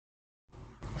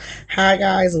Hi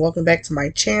guys, and welcome back to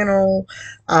my channel.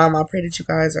 I pray that you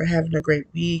guys are having a great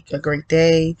week, a great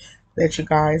day, that you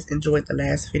guys enjoyed the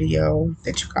last video,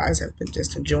 that you guys have been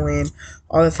just enjoying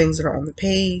all the things that are on the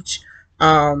page.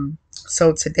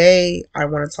 So today I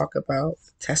want to talk about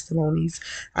testimonies.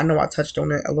 I know I touched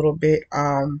on it a little bit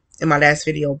in my last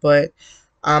video, but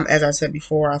as I said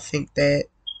before, I think that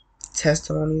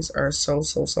testimonies are so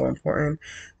important,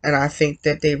 and I think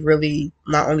that they really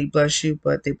not only bless you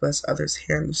but they bless others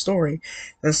hearing the story.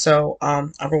 And so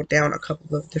I wrote down a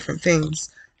couple of different things.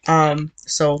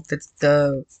 So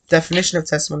the definition of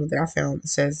testimony that I found, it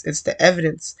says it's the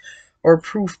evidence or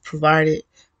proof provided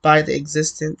by the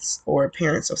existence or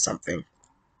appearance of something.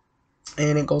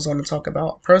 And it goes on to talk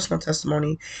about personal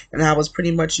testimony and how it's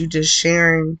pretty much you just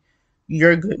sharing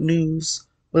your good news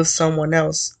with someone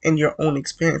else and your own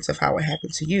experience of how it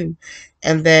happened to you,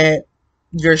 and that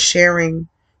you're sharing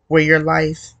where your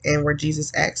life and where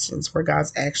Jesus' actions, where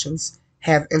God's actions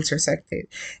have intersected.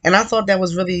 And I thought that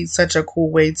was really such a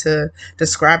cool way to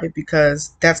describe it,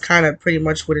 because that's kind of pretty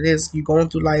much what it is. You're going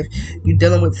through life, you're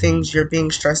dealing with things, you're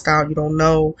being stressed out, you don't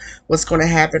know what's going to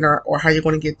happen, or how you're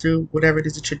going to get through whatever it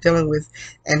is that you're dealing with.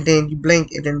 And then you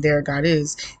blink, and then there God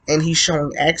is. And he's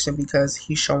showing action because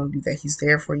he's showing you that he's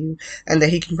there for you, and that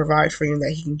he can provide for you, and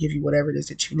that he can give you whatever it is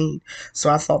that you need.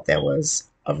 So I thought that was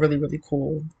a really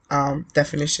cool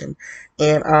definition.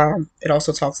 And it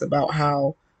also talks about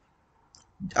how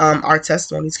our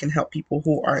testimonies can help people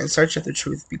who are in search of the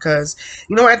truth. Because,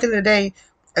 at the end of the day,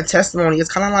 a testimony is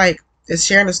kind of like, it's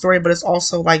sharing a story, but it's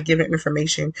also like giving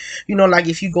information. Like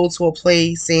if you go to a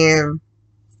place and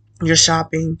you're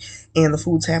shopping and the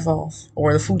food's half off,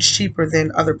 or the food's cheaper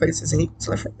than other places, and you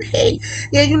tell a friend, hey,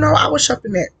 yeah, I was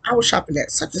shopping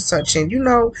at such and such, and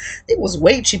it was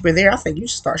way cheaper there. I think you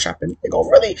should start shopping. They go,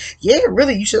 really? Yeah,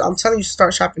 really, you should. I'm telling you, you should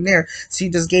start shopping there. So you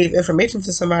just gave information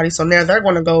to somebody, so now they're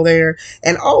going to go there,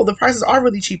 and oh, the prices are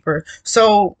really cheaper.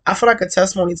 So I feel like a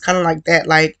testimony is kind of like that.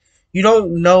 Like, you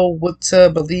don't know what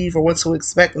to believe or what to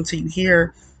expect until you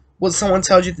hear what someone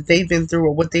tells you that they've been through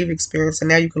or what they've experienced, and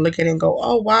now you can look at it and go,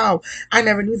 oh wow, I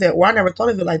never knew that, or I never thought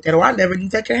of it like that, or I never knew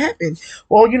that could happen.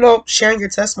 Well, sharing your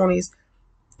testimonies,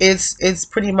 it's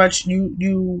pretty much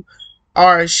you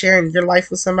are sharing your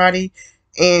life with somebody,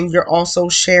 and you're also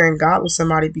sharing God with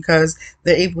somebody, because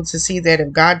they're able to see that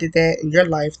if God did that in your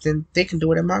life, then they can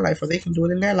do it in my life, or they can do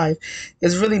it in their life.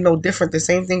 It's really no different. The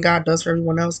same thing God does for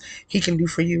everyone else, he can do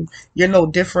for you. You're no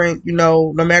different.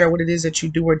 No matter what it is that you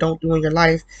do or don't do in your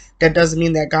life, that doesn't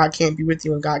mean that God can't be with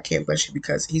you and God can't bless you,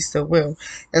 because he still will.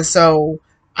 And so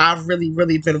I've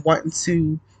really been wanting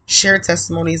to share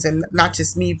testimonies, and not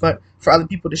just me, but for other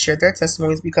people to share their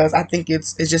testimonies, because I think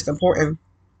it's just important.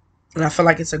 And I feel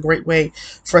like it's a great way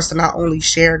for us to not only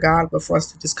share God, but for us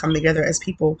to just come together as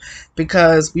people,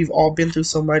 because we've all been through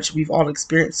so much, we've all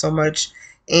experienced so much,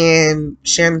 and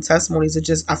sharing the testimonies,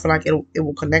 I feel like it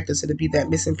will connect us. It'll be that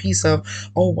missing piece of,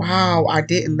 oh wow, I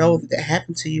didn't know that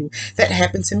happened to you. That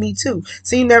happened to me too.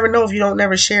 So you never know if you don't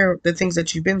never share the things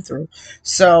that you've been through.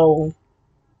 So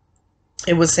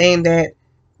it was saying that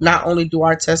not only do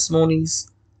our testimonies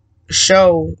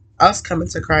show us coming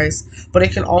to Christ, but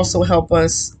it can also help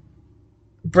us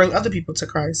bring other people to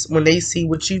Christ when they see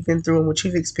what you've been through and what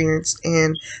you've experienced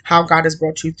and how God has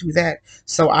brought you through that.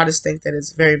 So I just think that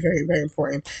it's very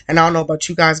important. And I don't know about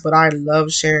you guys, but I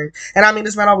love sharing. And I mean,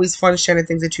 it's not always fun sharing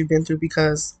things that you've been through,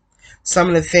 because some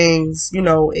of the things,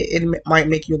 it might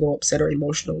make you a little upset or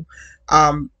emotional,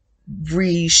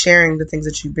 re-sharing the things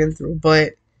that you've been through.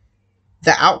 But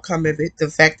the outcome of it, the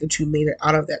fact that you made it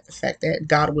out of that, the fact that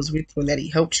God was with you and that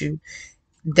he helped you,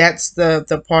 that's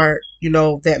the part,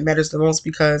 that matters the most,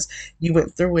 because you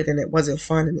went through it and it wasn't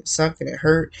fun and it sucked and it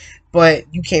hurt, but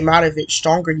you came out of it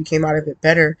stronger, you came out of it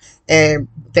better. And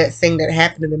that thing that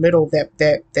happened in the middle,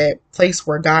 that place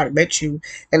where God met you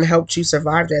and helped you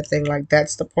survive that thing, like,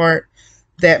 that's the part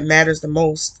that matters the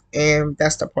most, and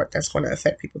that's the part that's going to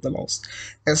affect people the most.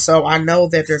 And so I know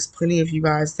that there's plenty of you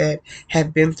guys that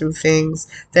have been through things,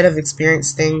 that have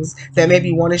experienced things, that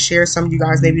maybe want to share. Some of you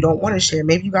guys maybe don't want to share.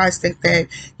 Maybe you guys think that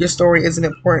your story isn't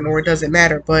important or it doesn't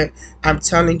matter, but I'm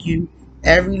telling you,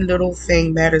 every little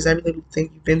thing matters. Every little thing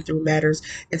you've been through matters.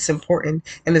 It's important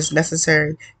and it's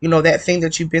necessary. That thing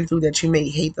that you've been through that you may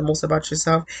hate the most about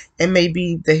yourself, it may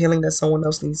be the healing that someone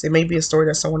else needs. It may be a story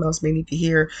that someone else may need to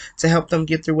hear to help them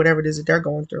get through whatever it is that they're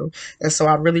going through. And so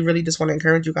I really just want to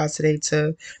encourage you guys today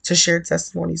to share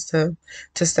testimonies, to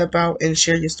step out and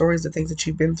share your stories, the things that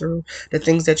you've been through, the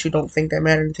things that you don't think that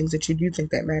matter, the things that you do think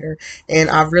that matter.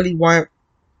 And I really want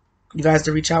you guys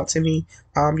to reach out to me,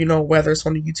 whether it's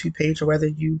on the YouTube page or whether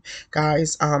you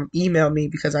guys email me,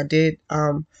 because I did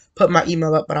put my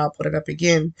email up, but I'll put it up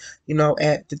again, you know,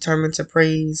 at determined to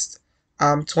praise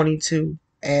 22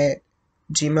 at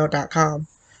gmail.com.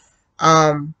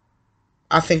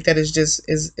 I think that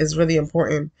is really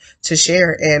important to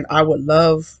share, and I would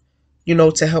love, you know,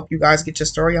 to help you guys get your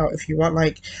story out. If you want,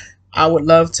 like, I would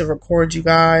love to record you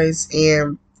guys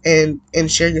and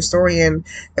share your story. And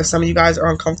if some of you guys are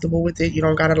uncomfortable with it, you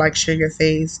don't gotta like share your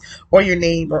face or your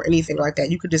name or anything like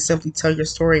that. You could just simply tell your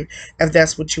story if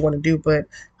that's what you want to do. But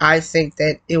I think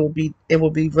that it will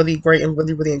be really great and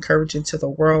really really encouraging to the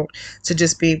world to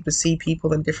just be able to see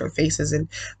people in different faces and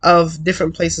of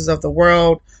different places of the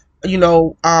world, you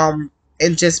know,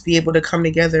 and just be able to come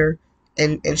together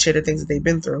and share the things that they've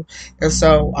been through. And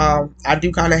so I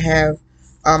do kind of have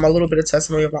a little bit of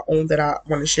testimony of my own that I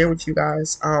want to share with you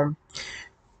guys.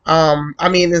 I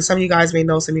mean, and some of you guys may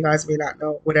know, some of you guys may not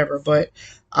know, whatever. But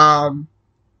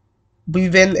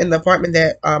we've been in the apartment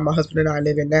that my husband and I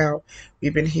live in now.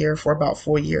 We've been here for about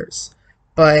 4 years.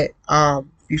 But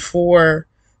before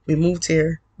we moved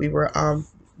here, we were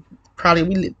probably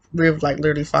we lived like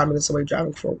literally 5 minutes away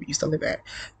driving from where we used to live at.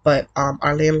 But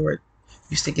our landlord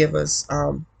used to give us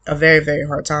a very very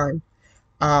hard time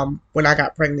when I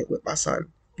got pregnant with my son,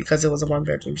 because it was a one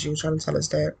bedroom. She was trying to tell us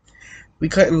that we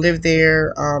couldn't live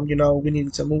there. You know, we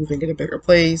needed to move and get a bigger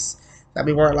place, that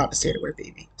we weren't allowed to stay there with a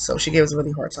baby. So she gave us a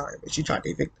really hard time, and she tried to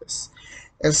evict us.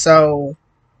 And so,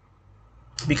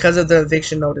 because of the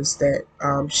eviction notice that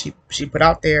she put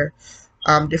out there,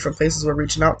 different places were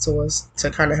reaching out to us to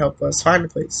kind of help us find a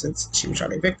place, since she was trying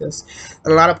to evict us.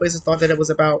 And a lot of places thought that it was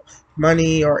about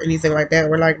money or anything like that.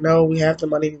 We're like, no, we have the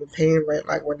money. We've been paying rent.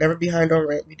 Like, we're never behind on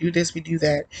rent. We do this, we do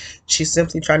that. She's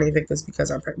simply trying to evict us because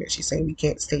I'm pregnant. She's saying we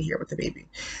can't stay here with the baby.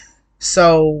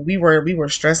 So we were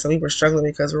stressed and we were struggling,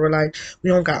 because we were like, we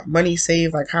don't got money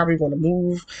saved. Like, how are we going to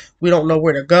move? We don't know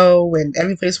where to go. And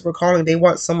every place we're calling, they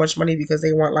want so much money, because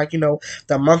they want, like, you know,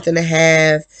 the month and a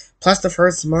half plus the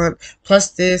first month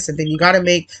plus this, and then you got to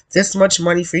make this much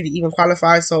money for you to even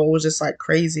qualify. So it was just like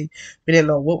crazy. We didn't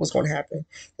know what was going to happen.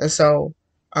 And so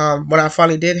when I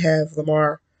finally did have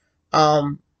Lamar,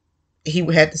 um, he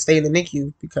had to stay in the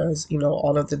NICU because, you know,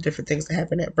 all of the different things that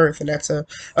happen at birth. And that's a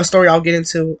story I'll get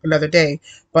into another day.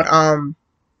 But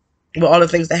with all the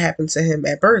things that happened to him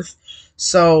at birth.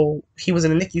 So he was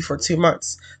in the NICU for 2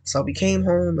 months. So we came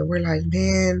home and we're like,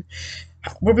 man,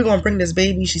 where we gonna bring this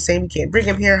baby? She's saying we can't bring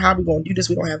him here. How we gonna do this?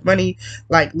 We don't have money.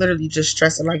 Like, literally just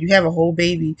stressing. Like, you have a whole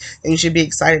baby and you should be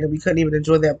excited, and we couldn't even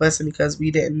enjoy that blessing because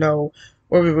we didn't know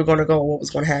where we were gonna go or what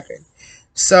was gonna happen.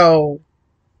 So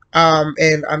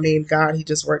and I mean, God, he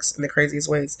just works in the craziest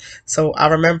ways. So I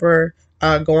remember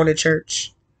going to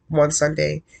church one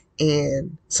Sunday,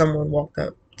 and someone walked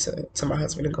up to my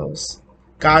husband and goes,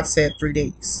 God said 3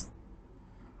 days.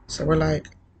 So we're like,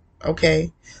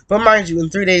 okay. But mind you, in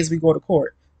 3 days we go to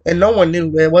court. And no one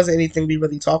knew. It wasn't anything we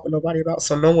really talked with nobody about.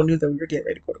 So no one knew that we were getting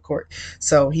ready to go to court.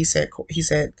 So he said,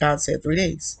 God said 3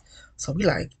 days. So we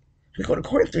go to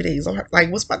court in 3 days. I'm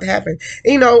like, what's about to happen?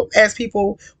 And, you know, as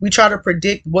people, we try to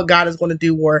predict what God is going to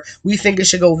do, or we think it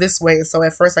should go this way. And so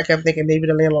at first I kept thinking maybe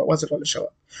the landlord wasn't going to show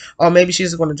up. Or maybe she's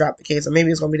just going to drop the case. Or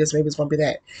maybe it's going to be this, maybe it's going to be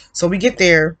that. So we get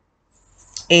there,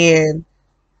 and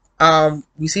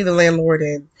we see the landlord,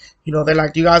 and, you know, they're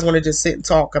like, do you guys want to just sit and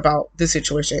talk about this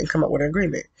situation and come up with an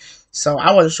agreement? So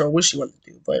I wasn't sure what she wanted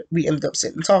to do, but we ended up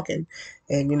sitting talking.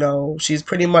 And, you know, she's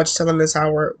pretty much telling us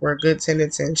how we're good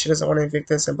tenants and she doesn't want to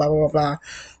evict us and blah, blah, blah, blah.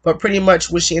 But pretty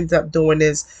much what she ended up doing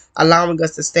is allowing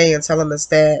us to stay and telling us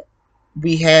that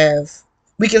we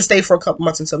can stay for a couple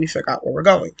months until we figure out where we're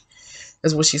going,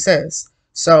 is what she says.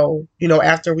 So, you know,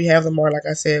 after we have them more, like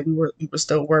I said, we were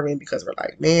still worrying, because we're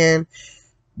like, man,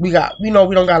 we don't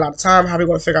got a lot of time. How are we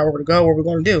going to figure out where to go, what we're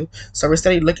going to do? So we're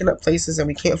steady looking up places and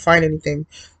we can't find anything.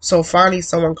 So finally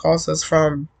someone calls us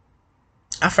from,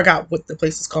 I forgot what the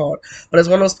place is called, but it's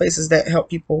one of those places that help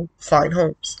people find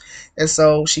homes. And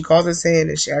so she calls us in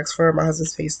and she asks for my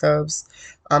husband's pay stubs,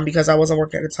 because I wasn't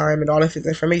working at the time, and all of his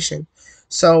information.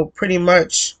 So pretty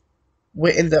much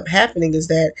what ended up happening is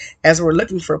that as we're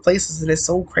looking for places, and it's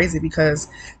so crazy because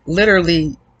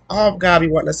literally all God be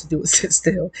wanting us to do is sit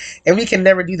still, and we can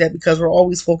never do that because we're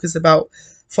always focused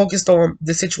on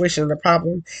the situation and the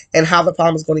problem and how the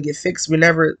problem is going to get fixed. We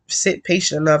never sit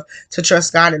patient enough to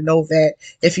trust God and know that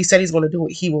if he said he's going to do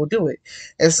it, he will do it.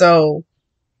 And so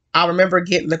I remember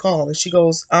getting the call, and she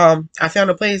goes, I found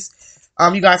a place,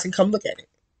 you guys can come look at it.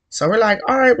 So we're like,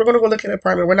 all right, we're going to go look at an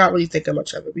apartment. We're not really thinking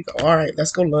much of it. We go, all right,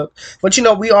 let's go look. But, you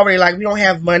know, we already like, we don't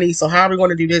have money. So how are we going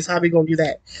to do this? How are we going to do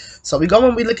that? So we go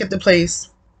and we look at the place,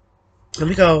 and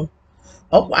we go,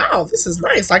 oh wow, this is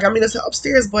nice. Like, I mean, it's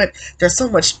upstairs, but there's so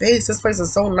much space. This place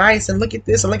is so nice, and look at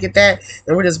this and look at that.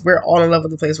 And we're all in love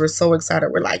with the place. We're so excited.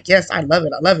 We're like, yes, I love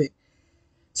it. I love it.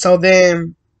 So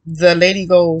then the lady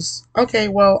goes, okay,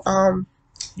 well,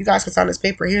 you guys can sign this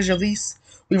paper. Here's your lease.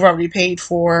 We've already paid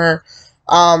for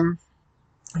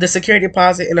the security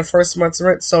deposit in the first month's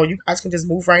rent, so you guys can just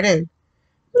move right in.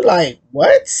 We're like,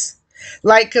 what?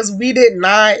 Like, because we did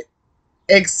not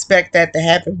expect that to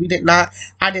happen. We did not.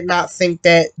 I did not think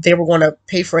that they were going to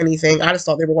pay for anything. I just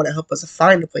thought they were going to help us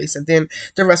find the place, and then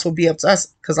the rest would be up to us.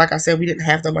 Because, like I said, we didn't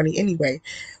have the money anyway.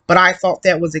 But I thought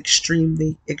that was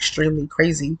extremely, extremely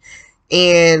crazy,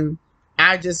 and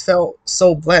I just felt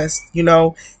so blessed,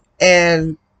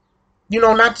 and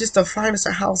not just to find us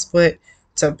a house, but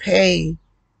to pay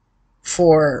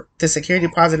for the security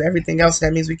deposit and everything else.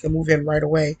 That means we can move in right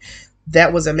away.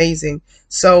 That was amazing.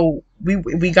 So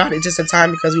we got it just in time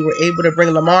because we were able to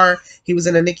bring Lamar. He was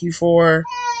in the NICU for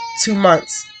 2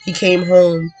 months. He came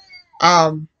home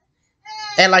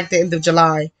at like the end of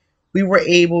July. We were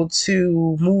able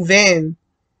to move in,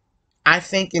 I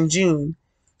think, in June.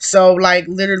 So, like,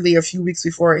 literally a few weeks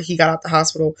before he got out the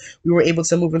hospital, we were able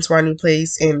to move into our new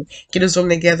place and get his room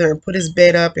together and put his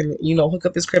bed up and, hook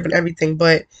up his crib and everything.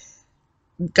 But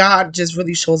God just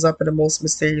really shows up in the most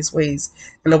mysterious ways,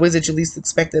 in the ways that you least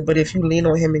expect it. But if you lean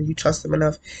on him and you trust him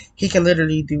enough, he can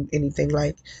literally do anything.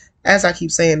 Like, as I keep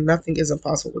saying, nothing is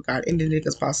impossible with God. Anything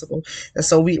is possible. And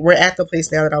so we're at the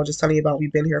place now that I was just telling you about.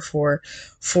 We've been here for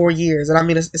 4 years. And I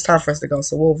mean, it's time for us to go.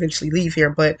 So we'll eventually leave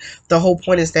here. But the whole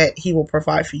point is that he will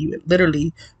provide for you, and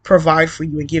literally provide for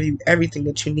you and give you everything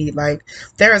that you need. Like,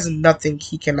 there is nothing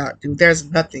he cannot do.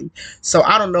 There's nothing. So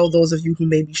I don't know, those of you who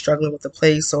may be struggling with the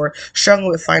place or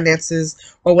struggling with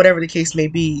finances or whatever the case may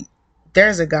be,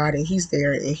 there's a God, and he's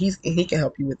there, and he can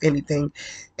help you with anything.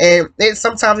 And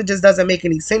sometimes it just doesn't make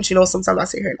any sense. Sometimes I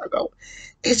sit here and I go,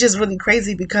 it's just really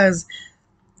crazy because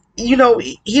he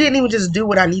didn't even just do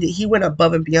what I needed. He went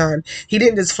above and beyond. He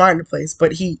didn't just find the place,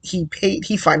 but he paid,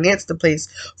 he financed the place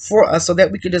for us so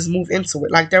that we could just move into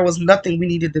it. Like, there was nothing we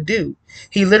needed to do.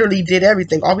 He literally did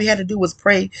everything. All we had to do was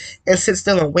pray and sit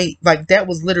still and wait. Like, that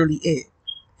was literally it.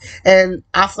 And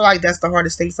I feel like that's the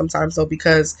hardest thing sometimes, though,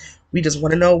 because we just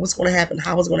want to know what's going to happen,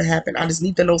 how it's going to happen. I just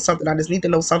need to know something. I just need to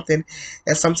know something.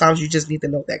 And sometimes you just need to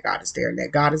know that God is there, and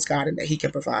that God is God, and that he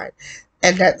can provide.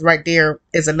 And that right there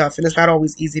is enough. And it's not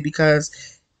always easy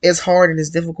because it's hard and it's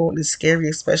difficult and it's scary,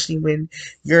 especially when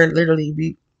you're literally,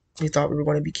 we thought we were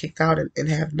going to be kicked out and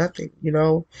have nothing,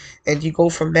 and you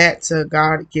go from that to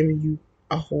God giving you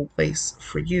a whole place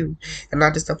for you, and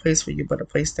not just a place for you, but a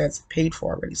place that's paid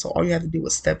for already. So all you have to do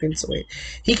is step into it.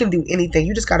 He can do anything.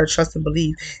 You just got to trust and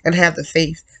believe and have the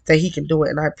faith that he can do it.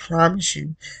 And I promise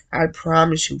you,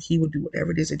 he will do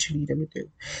whatever it is that you need him to do.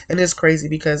 And it's crazy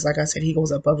because, like I said, he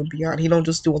goes above and beyond. He don't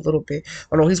just do a little bit.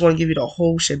 Oh no, he's going to give you the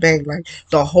whole shebang. Like,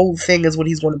 the whole thing is what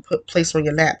he's going to place on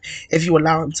your lap if you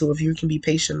allow him to, if you can be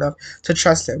patient enough to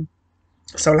trust him.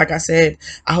 So, like I said,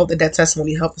 I hope that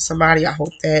testimony helped somebody. I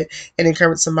hope that it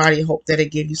encouraged somebody. I hope that it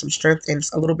gave you some strength and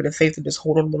a little bit of faith to just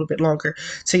hold on a little bit longer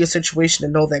to your situation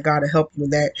and know that God will help you,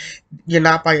 and that you're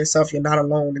not by yourself, you're not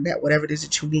alone, and that whatever it is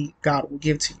that you need, God will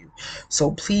give to you.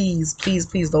 So please, please,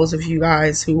 please, those of you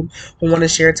guys who want to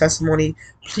share a testimony,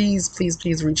 please, please,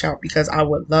 please reach out, because I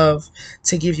would love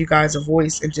to give you guys a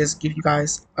voice and just give you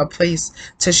guys a place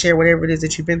to share whatever it is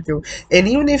that you've been through. And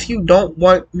even if you don't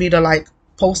want me to, like,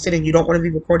 post it and you don't want to be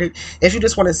recorded, if you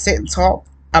just want to sit and talk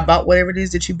about whatever it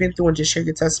is that you've been through and just share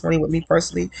your testimony with me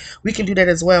personally, we can do that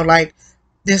as well. Like,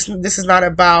 this is not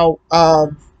about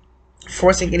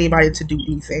forcing anybody to do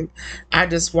anything. I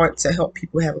just want to help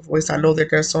people have a voice. I know that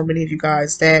there's so many of you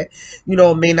guys that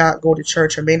may not go to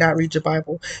church or may not read your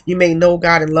Bible. You may know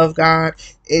God and love God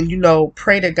and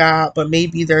pray to God, but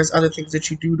maybe there's other things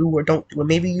that you do or don't do, and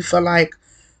maybe you feel like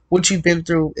what you've been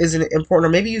through isn't important, or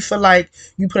maybe you feel like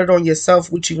you put it on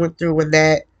yourself what you went through, and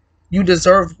that you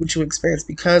deserve what you experienced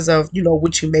because of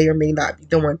what you may or may not be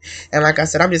doing. And like I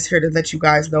said, I'm just here to let you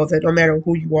guys know that no matter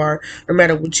who you are, no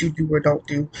matter what you do or don't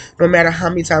do, no matter how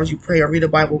many times you pray or read the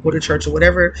Bible, go to church, or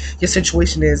whatever your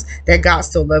situation is, that God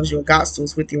still loves you, and God still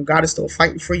is with you, and God is still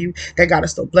fighting for you, that God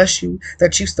is still bless you,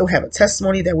 that you still have a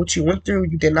testimony, that what you went through,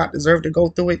 you did not deserve to go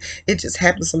through it. It just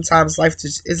happens sometimes. Life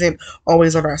just isn't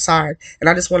always on our side. And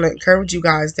I just want to encourage you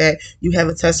guys that you have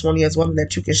a testimony as well, and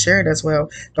that you can share it as well.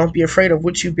 Don't be afraid of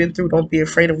what you've been through. Don't be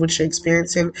afraid of what you're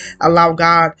experiencing. Allow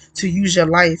God to use your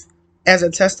life as a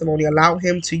testimony. Allow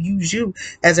him to use you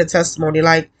as a testimony.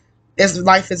 Like,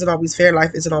 life isn't always fair,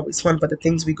 life isn't always fun, but the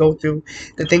things we go through,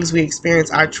 the things we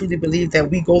experience, I truly believe that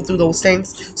we go through those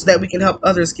things so that we can help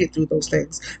others get through those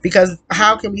things. Because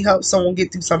how can we help someone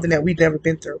get through something that we've never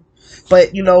been through?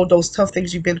 But you know, those tough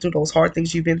things you've been through, those hard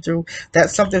things you've been through,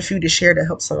 that's something for you to share to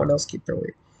help someone else get through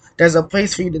it. There's a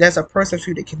place for you, there's a person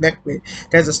for you to connect with,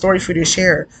 there's a story for you to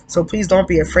share. So please don't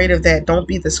be afraid of that. Don't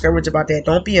be discouraged about that.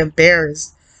 Don't be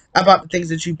embarrassed about the things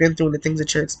that you've been through and the things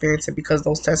that you're experiencing, because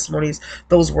those testimonies,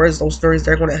 those words, those stories,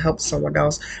 they're going to help someone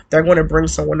else. They're going to bring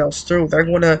someone else through. They're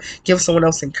going to give someone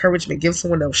else encouragement, give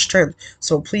someone else strength.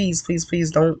 So please, please,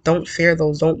 please don't fear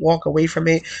those. Don't walk away from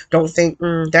it. Don't think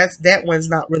that one's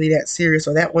not really that serious,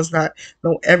 or that one's not.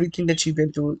 No, everything that you've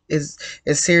been through is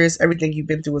serious. Everything you've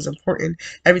been through is important.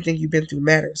 Everything you've been through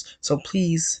matters. So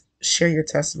please share your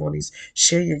testimonies,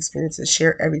 share your experiences,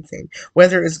 share everything,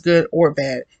 whether it's good or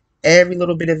bad. Every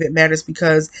little bit of it matters,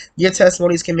 because your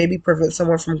testimonies can maybe prevent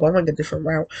someone from going a different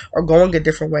route or going a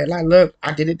different way. Like, look,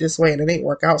 I did it this way and it ain't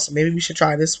work out, so maybe we should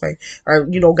try this way. Or,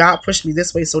 you know, God pushed me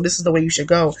this way, so this is the way you should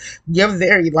go. Your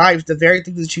very life, the very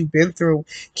things that you've been through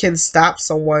can stop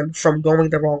someone from going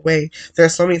the wrong way.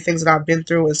 There's so many things that I've been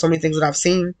through and so many things that I've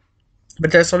seen, but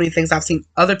there's so many things I've seen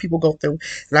other people go through,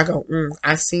 and I go,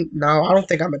 no, I don't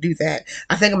think I'm gonna do that.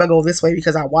 I think I'm gonna go this way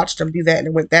because I watched them do that and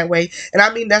it went that way. And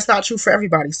I mean, that's not true for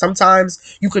everybody.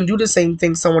 Sometimes you can do the same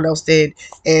thing someone else did,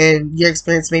 and your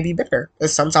experience may be better, and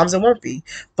sometimes it won't be.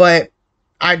 But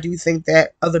I do think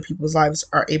that other people's lives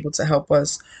are able to help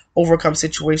us overcome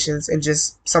situations and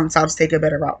just sometimes take a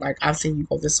better route. Like, I've seen you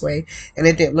go this way and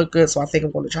it didn't look good, so I think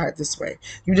I'm going to try it this way.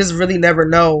 You just really never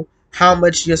know how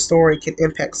much your story can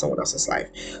impact someone else's life.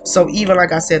 So even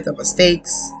like I said, the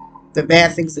mistakes, the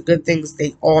bad things, the good things,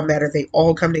 they all matter. They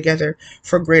all come together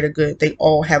for greater good. They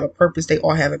all have a purpose. They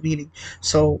all have a meaning.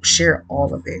 So share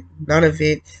all of it. None of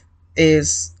it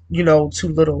is, you know, too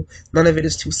little. None of it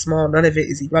is too small. None of it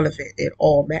is irrelevant. It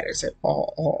all matters. It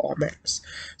all matters.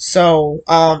 So,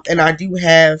 and I do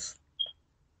have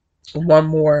one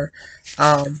more.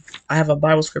 I have a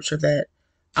Bible scripture that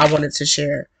I wanted to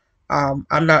share.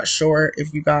 I'm not sure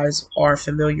if you guys are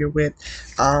familiar with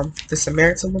the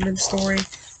Samaritan woman story.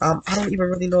 I don't even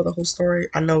really know the whole story.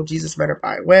 I know Jesus met her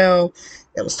by a well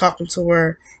and was talking to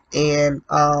her, and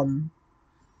I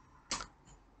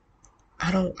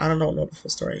don't know the full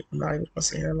story. I'm not even gonna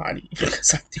sit here and lie to you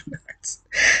because I do not.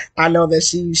 I know that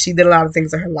she did a lot of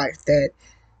things in her life that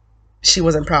she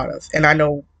wasn't proud of, and I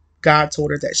know God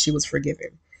told her that she was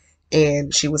forgiven,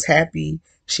 and she was happy,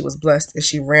 she was blessed, and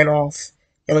she ran off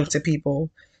yelling to people,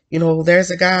 you know,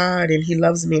 there's a God and he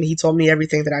loves me and he told me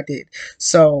everything that I did.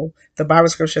 So the Bible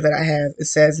scripture that I have, it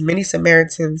says, many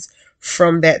Samaritans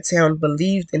from that town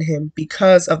believed in him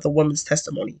because of the woman's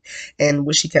testimony. And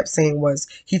what she kept saying was,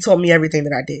 he told me everything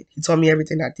that I did. He told me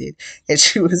everything I did. And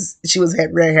she was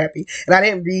very happy. And I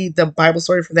didn't read the Bible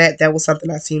story for that. That was something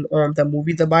I seen on the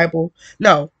movie The Bible.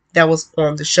 No, that was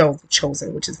on the show The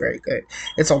Chosen, which is very good.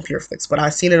 It's on Pureflix, but I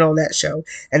seen it on that show,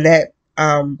 and that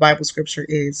Bible scripture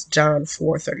is John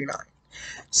 4:39.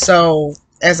 So,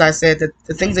 as I said,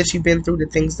 the things that you've been through, the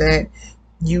things that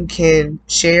you can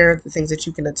share, the things that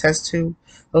you can attest to,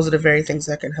 those are the very things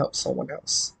that can help someone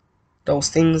else. Those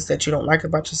things that you don't like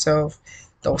about yourself,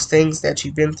 those things that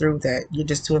you've been through that you're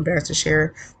just too embarrassed to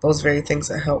share, those very things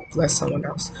that help bless someone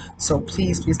else. So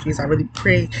please, please, please, I really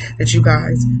pray that you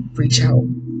guys reach out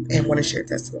and want to share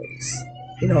testimonies.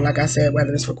 You know, like I said,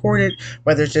 whether it's recorded,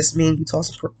 whether it's just me and you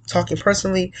talking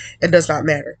personally, it does not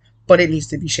matter. But it needs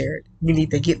to be shared. You need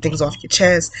to get things off your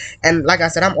chest. And like I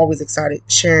said, I'm always excited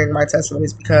sharing my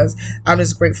testimonies because I'm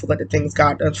just grateful at the things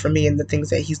God does for me and the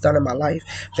things that he's done in my life.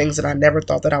 Things that I never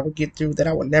thought that I would get through, that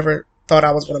I would never thought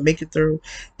I was going to make it through.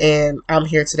 And I'm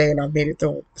here today and I've made it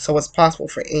through. So it's possible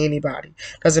for anybody.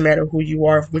 Doesn't matter who you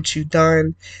are, what you've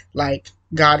done. Like,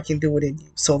 God can do it in you.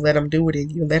 So let him do it in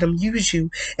you. Let him use you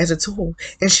as a tool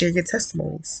and share your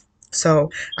testimonies.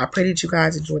 So I pray that you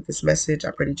guys enjoyed this message.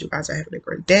 I pray that you guys are having a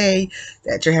great day,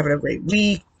 that you're having a great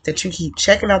week, that you keep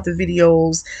checking out the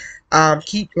videos.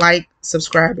 Keep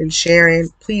subscribing, sharing.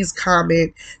 Please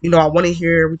comment. You know, I want to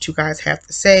hear what you guys have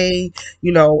to say.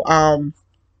 You know,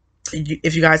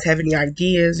 if you guys have any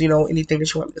ideas, you know, anything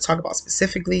that you want me to talk about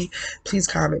specifically, please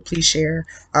comment, please share.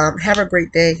 Have a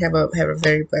great day. Have a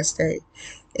very blessed day.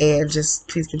 And just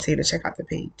please continue to check out the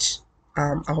page.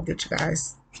 I hope that you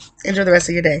guys enjoy the rest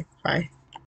of your day. Bye.